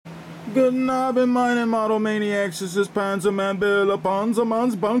Guten Abend, meine Model Maniacs. This is Panzerman Bill of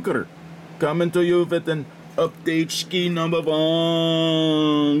Panzerman's Bunker. Coming to you with an update ski number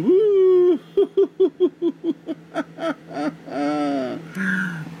 1. Woo!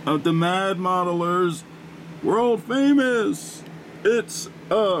 Of the Mad Modelers, world famous. It's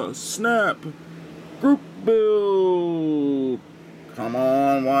a snap group build. Come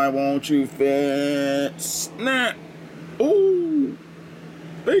on, why won't you fit? Snap! Oh!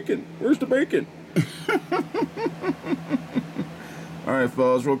 Bacon! Where's the bacon? Alright,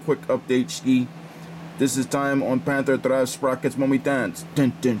 fellas, real quick update ski. This is time on Panther Drive Sprockets when we dance.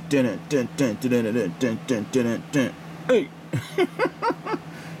 Hey!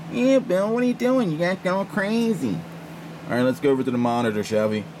 Yeah, Bill, what are you doing? You got going crazy. Alright, let's go over to the monitor, shall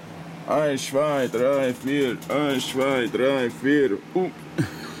we? 1, 2, 3, 4. 1, 2, 3, 4. Oop.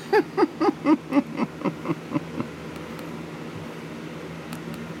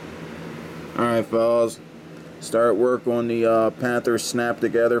 Alright, fellas. Start work on the Panther snap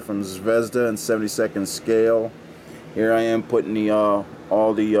together from Zvezda in 72nd scale. Here I am putting the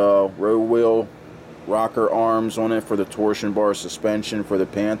all the road wheel rocker arms on it for the torsion bar suspension for the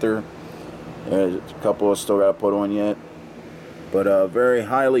Panther. A couple I still got to put on yet. But a very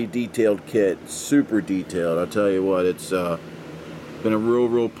highly detailed kit, super detailed. I'll tell you what, it's been a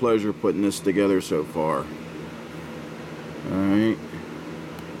real pleasure putting this together so far. Alright.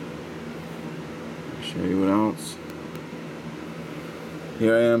 Show you what else.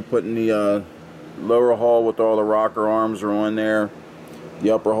 Here I am putting the lower hull with all the rocker arms are on there.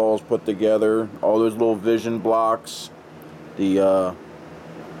 The upper hull is put together. All those little vision blocks. The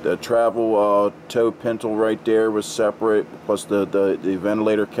travel toe pintle right there was separate, plus the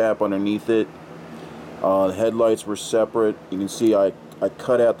ventilator cap underneath it. The headlights were separate. You can see I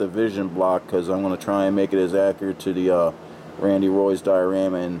cut out the vision block because I'm going to try and make it as accurate to the Randy Roy's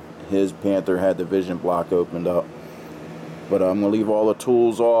diorama, and his Panther had the vision block opened up. But I'm going to leave all the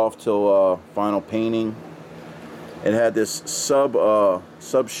tools off till final painting. It had this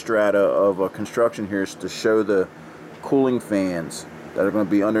substrata of construction here to show the cooling fans that are going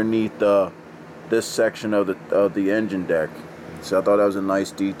to be underneath this section of the engine deck. So I thought that was a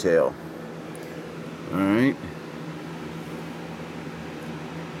nice detail. Alright.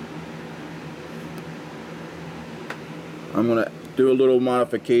 I'm going to do a little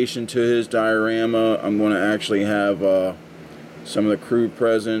modification to his diorama. I'm going to actually have some of the crew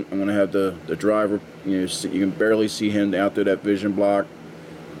present. I'm going to have the driver, you can barely see him out through that vision block.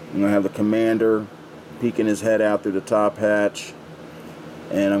 I'm going to have the commander peeking his head out through the top hatch.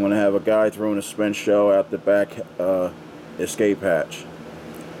 And I'm going to have a guy throwing a suspension shell out the back escape hatch.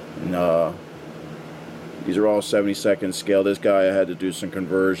 And these are all 72nd scale. This guy I had to do some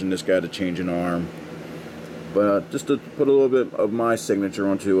conversion. This guy had to change an arm. But just to put a little bit of my signature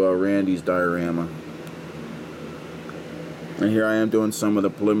onto Randy's diorama. And here I am doing some of the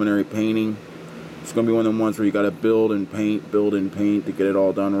preliminary painting. It's going to be one of the ones where you got to build and paint to get it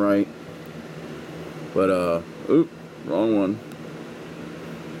all done right. But oop, wrong one.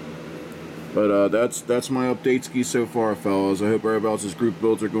 But that's my update ski so far, fellas. I hope everybody else's group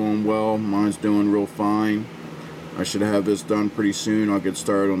builds are going well. Mine's doing real fine. I should have this done pretty soon. I'll get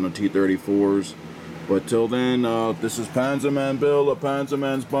started on the T-34s. But till then, this is Panzerman Bill of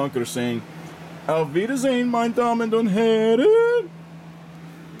Panzerman's Bunker saying, Auf Wiedersehen, mein Damen und Herren.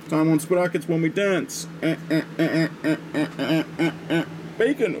 Time on Sprockets when we dance.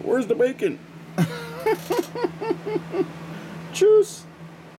 Bacon, where's the bacon? Tschüss.